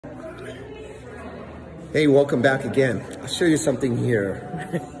Hey, welcome back again. I'll show you something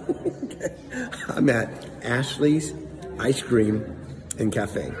here. I'm at Ashley's Ice Cream and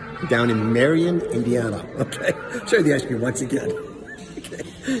Cafe down in Marion, Indiana. Okay, I'll show you the ice cream once again. Okay.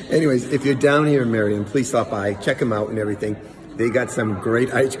 Anyways, if you're down here in Marion, please stop by, check them out and everything. They got some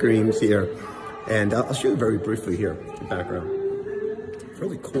great ice creams here. And I'll show you very briefly here, the background.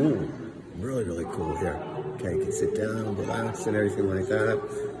 Really cool, really cool here. Okay, you can sit down, relax and everything like that.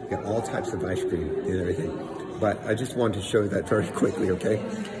 You got all types of ice cream and everything. But I just wanted to show you that very quickly, okay?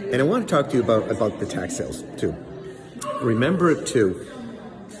 And I want to talk to you about the tax sales too. Remember too,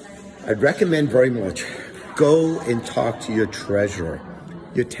 I'd recommend very much, go and talk to your treasurer,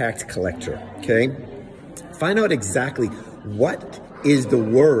 your tax collector, okay? Find out exactly what is the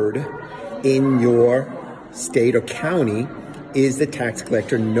word in your state or county is the tax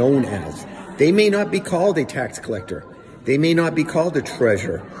collector known as. They may not be called a tax collector. They may not be called a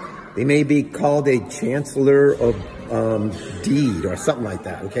treasurer. They may be called a chancellor of deed or something like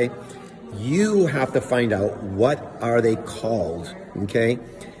that, okay? You have to find out what are they called, okay?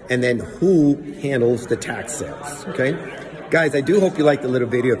 And then who handles the tax sales, okay? Guys, I do hope you liked the little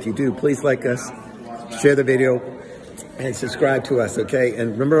video. If you do, please like us, share the video, and subscribe to us, okay?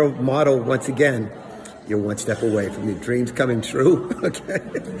 And remember our motto, once again, you're one step away from your dreams coming true, okay?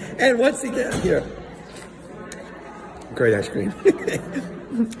 And once again, here, great ice cream.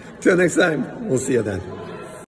 Till next time, we'll see you then.